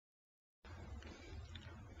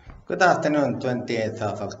Good afternoon, 28th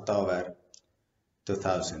of October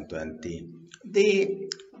 2020. The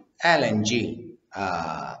LNG,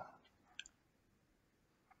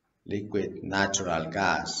 liquid natural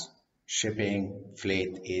gas shipping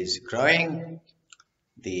fleet is growing.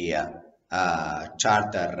 The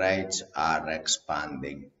charter rates are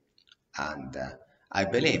expanding, and I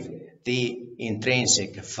believe the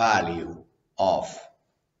intrinsic value of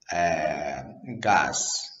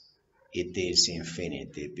gas, it is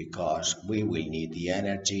infinity, because we will need the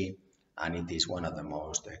energy, and it is one of the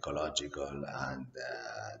most ecological and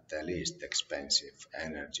the least expensive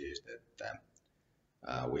energies that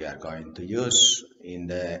we are going to use in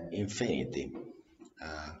the infinity,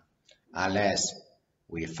 unless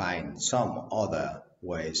we find some other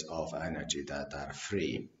ways of energy that are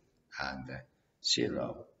free and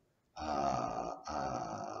zero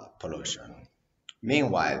pollution.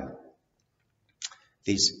 Meanwhile,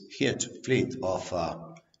 this huge fleet of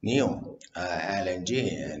new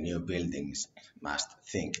LNG new buildings must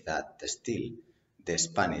think that still the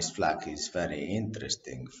Spanish flag is very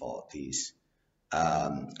interesting for this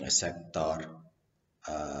sector.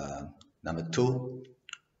 Number two,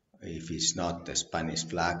 if it's not the Spanish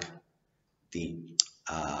flag, the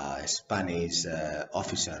Spanish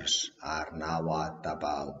officers are now at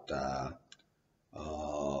about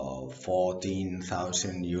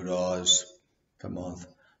 14,000 euros per month.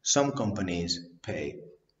 Some companies pay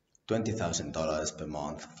 $20,000 per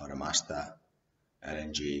month for a master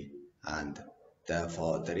LNG, and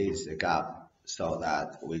therefore there is a gap so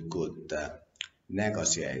that we could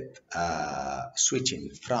negotiate switching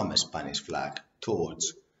from a Spanish flag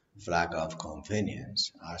towards flag of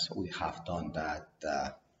convenience, as we have done that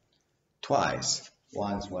twice.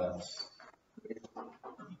 Once was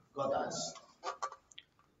Godas.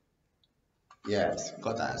 Yes,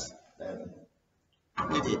 Godas.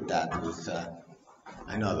 We did that with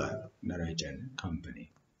another Norwegian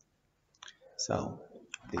company. So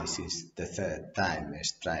this is the third time a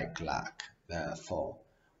strike luck. Therefore,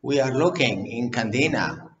 we are looking in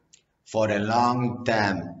Candina for a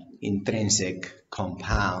long-term intrinsic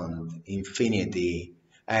compound infinity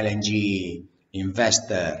LNG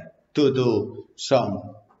investor to do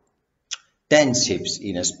some 10 ships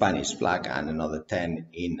in a Spanish flag and another 10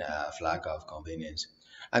 in a flag of convenience.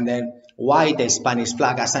 And then why the Spanish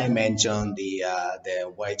flag? As I mentioned, the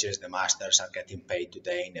wages the masters are getting paid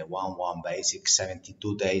today in a 1-1 basic,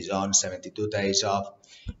 72 days on, 72 days off.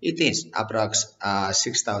 It is approx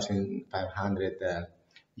 6,500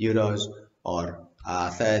 euros or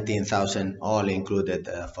 13,000 all included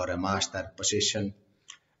for a master position.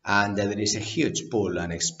 And there is a huge pool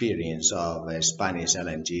and experience of Spanish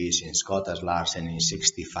LNG since Gotas Larsen in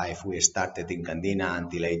 65. We started in Candina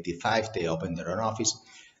until 85. They opened their own office.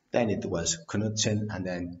 Then it was Knudsen, and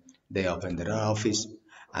then they opened their own office.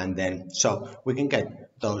 And then, so we can get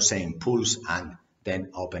those same pools and then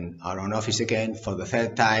open our own office again for the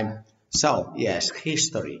third time. So yes,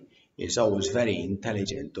 history is always very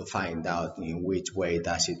intelligent to find out in which way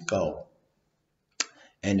does it go.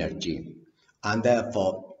 Energy. And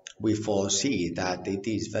therefore, we foresee that it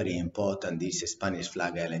is very important, this Spanish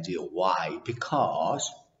flag LNG. Why?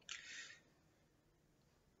 Because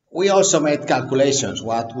we also made calculations.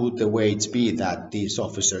 What would the wage be that these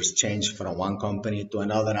officers change from one company to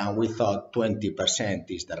another? And we thought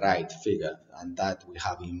 20% is the right figure, and that we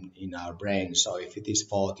have in our brain. So if it is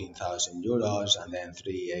 14,000 euros and then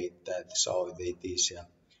 3/8, so it is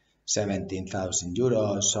 17,000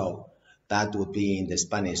 euros. So that would be in the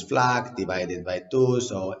Spanish flag divided by 2,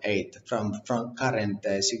 so 8 from current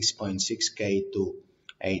 6.6k to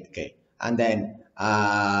 8k. And then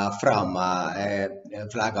from a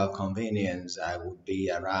flag of convenience, I would be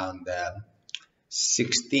around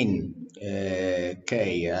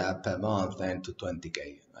 16k per month and to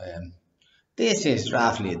 20k. This is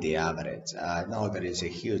roughly the average. I know there is a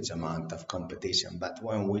huge amount of competition, but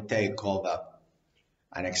when we take over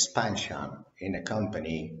an expansion in a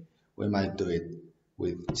company, we might do it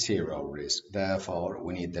with zero risk. Therefore,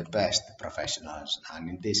 we need the best professionals, and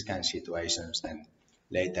in these kind of situations, then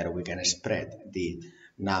later we can spread the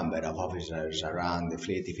number of officers around the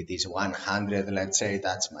fleet. If it is 100, let's say,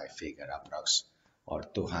 that's my figure approx, or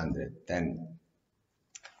 200, then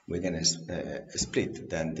we're gonna split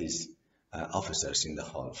then these officers in the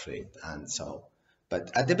whole fleet. And so,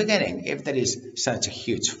 but at the beginning, if there is such a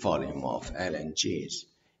huge volume of LNGs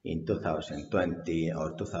in 2020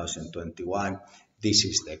 or 2021, this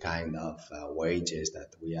is the kind of wages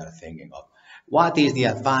that we are thinking of. What is the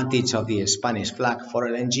advantage of the Spanish flag for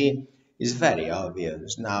LNG? Is very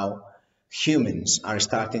obvious. Now, humans are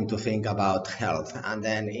starting to think about health, and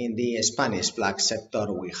then in the Spanish flag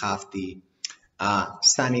sector, we have the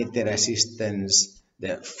sanitary assistance,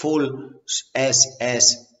 the full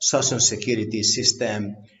SS social security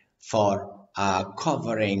system for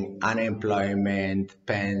covering unemployment,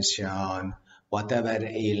 pension, whatever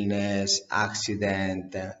illness,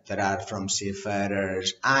 accident there are from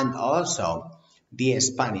seafarers, and also the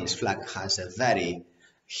Spanish flag has a very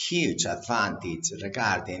huge advantage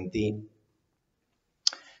regarding the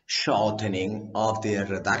shortening of the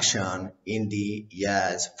reduction in the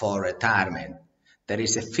years for retirement. There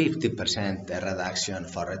is a 50% reduction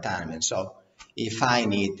for retirement. So if I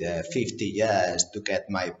need 50 years to get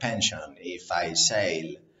my pension, if I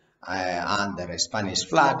sail under a Spanish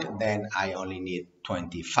flag, then I only need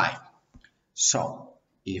 25. So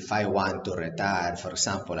if I want to retire, for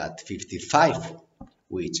example, at 55,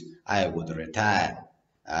 which I would retire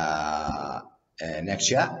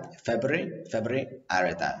next year, February, I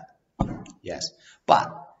retire. Yes,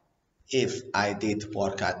 but if I did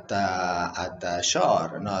work at the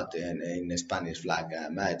shore, not in a Spanish flag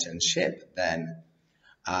merchant ship, then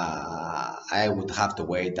I would have to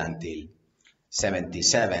wait until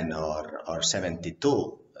 77 or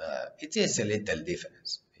 72. It is a little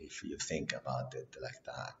difference if you think about it like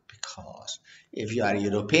that, because if you are a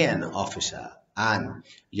European officer and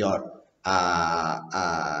your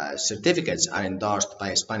certificates are endorsed by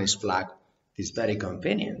a Spanish flag, it's very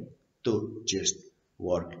convenient to just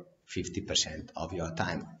work 50% of your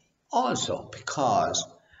time. Also because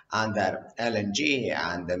under LNG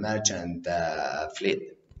and the merchant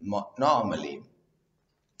fleet, normally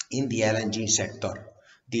in the LNG sector,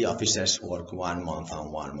 the officers work 1 month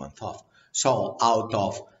on, 1 month off. So out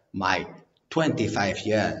of my 25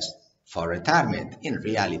 years for retirement, in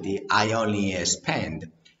reality, I only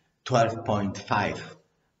spend 12.5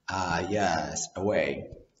 years away,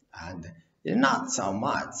 and not so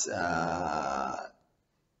much.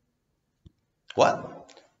 Well,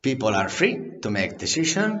 people are free to make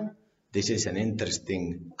decisions. This is an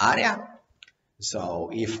interesting area. So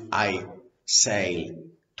if I sail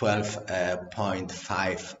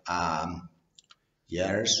 12.5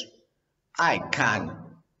 years, I can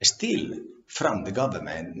steal from the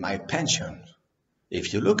government my pension.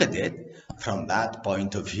 If you look at it from that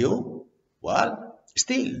point of view, well,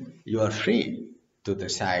 still you are free to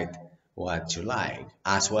decide what you like,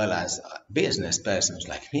 as well as business persons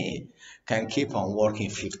like me can keep on working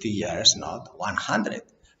 50 years, not 100,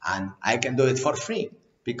 and I can do it for free,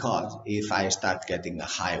 because if I start getting a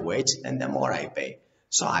high wage, then the more I pay.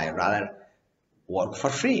 So I rather work for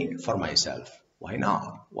free for myself. Why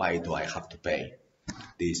not? Why do I have to pay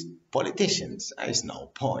these politicians? There is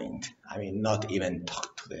no point. I mean, not even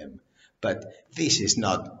talk to them. But this is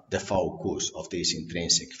not the focus of this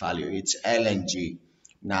intrinsic value. It's LNG.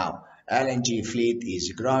 Now, LNG fleet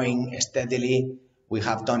is growing steadily. We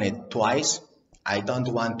have done it twice. I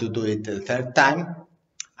don't want to do it the third time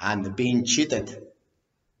and being cheated.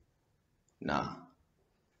 No,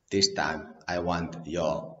 this time I want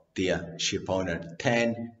your dear ship owner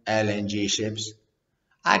 10 LNG ships.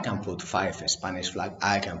 I can put 5 Spanish flag,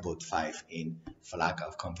 I can put 5 in flag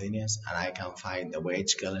of convenience, and I can find the wage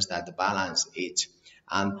scales that balance each.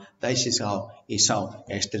 And this is how it's so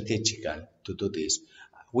strategical to do this.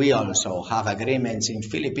 We also have agreements in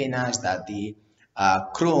Philippines that the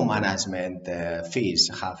crew management fees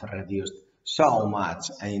have reduced so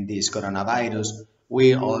much in this coronavirus.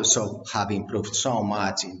 We also have improved so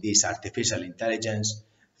much in this artificial intelligence.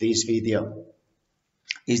 This video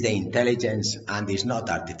is the intelligence and is not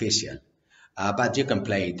artificial, but you can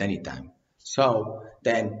play it anytime. So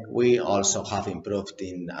then we also have improved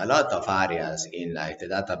in a lot of areas in like the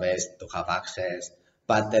database to have access,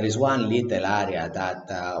 but there is one little area that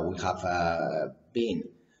we have been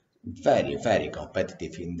very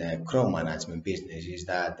competitive in the crew management business, is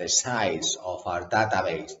that the size of our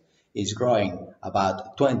database is growing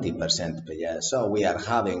about 20% per year. So we are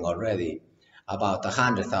having already about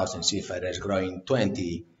 100,000 seafarers, growing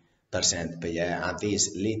 20% per year, and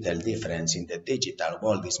this little difference in the digital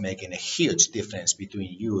world is making a huge difference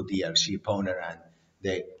between you, dear ship owner, and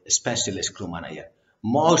the specialist crew manager.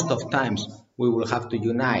 Most of times we will have to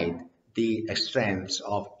unite the strengths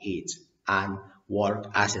of each and work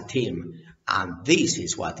as a team, and this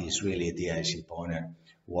is what is really the ship owner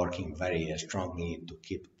working very strongly to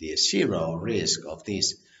keep the zero risk of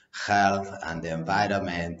this health and the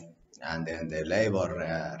environment and then the labor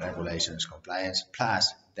regulations compliance,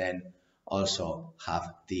 plus then also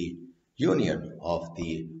have the union of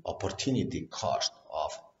the opportunity cost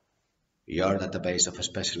of your database of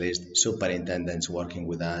specialists, superintendents working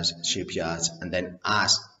with us, shipyards, and then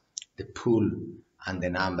us, the pool and the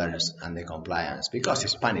numbers and the compliance, because the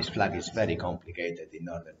Spanish flag is very complicated in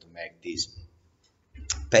order to make this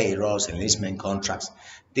payrolls, enlistment contracts.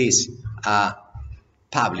 This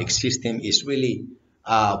public system is really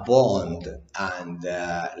bound and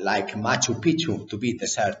like Machu Picchu to be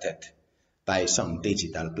deserted by some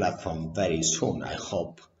digital platform very soon, I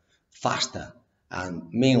hope, faster. And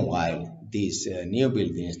meanwhile, these new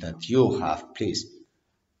buildings that you have, please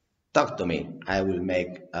talk to me. I will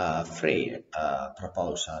make a free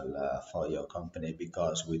proposal for your company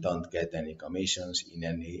because we don't get any commissions in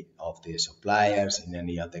any of the suppliers, in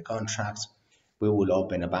any of the contracts. We will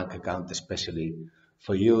open a bank account especially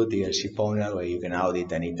for you, dear ship owner, where you can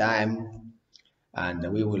audit anytime.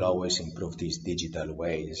 And we will always improve these digital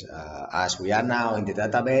ways. As we are now in the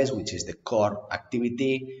database, which is the core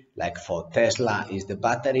activity, like for Tesla is the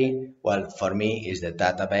battery, well, for me is the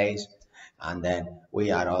database. And then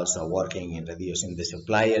we are also working in reducing the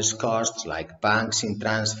suppliers' costs, like banks in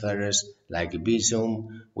transfers, like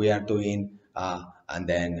Bizum we are doing, and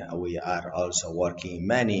then we are also working in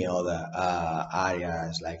many other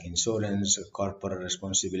areas like insurance, corporate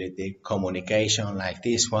responsibility, communication like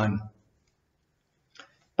this one.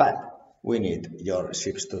 But we need your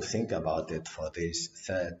ships to think about it for this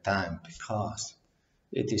third time because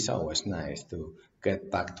it is always nice to get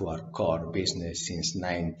back to our core business since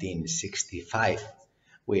 1965.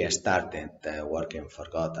 We started working for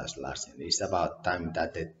Gotas Larsen. It's about time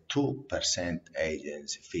that the 2%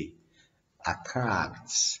 agency fee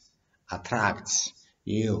attracts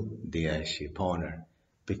you, dear ship owner,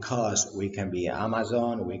 because we can be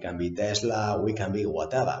Amazon, we can be Tesla, we can be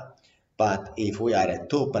whatever. But if we are a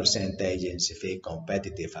 2% agency fee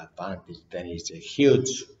competitive advantage, then it's a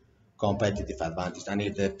huge competitive advantage. And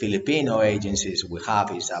if the Filipino agencies we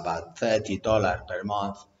have is about $30 per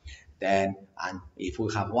month, then, and if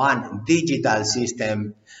we have one digital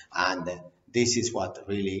system, and this is what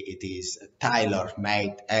really it is,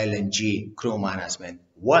 tailor-made LNG crew management,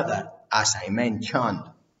 whether, as I mentioned,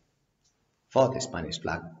 for the Spanish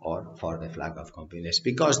flag or for the flag of companies,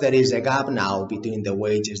 because there is a gap now between the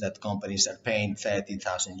wages that companies are paying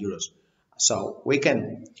 30,000 euros. So we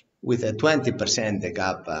can, with a 20%, the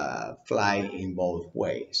gap fly in both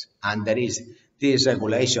ways. And there is these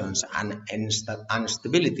regulations and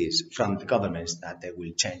instabilities from the governments that they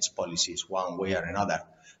will change policies one way or another.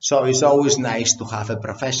 So it's always nice to have a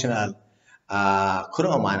professional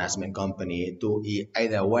crew management company to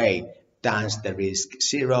either way dance the risk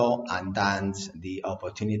zero and dance the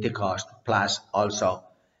opportunity cost, plus also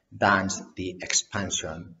dance the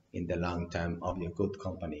expansion in the long term of your good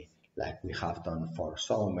company, like we have done for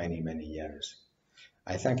so many years.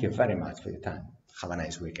 I thank you very much for your time. Have a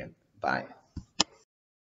nice weekend. Bye.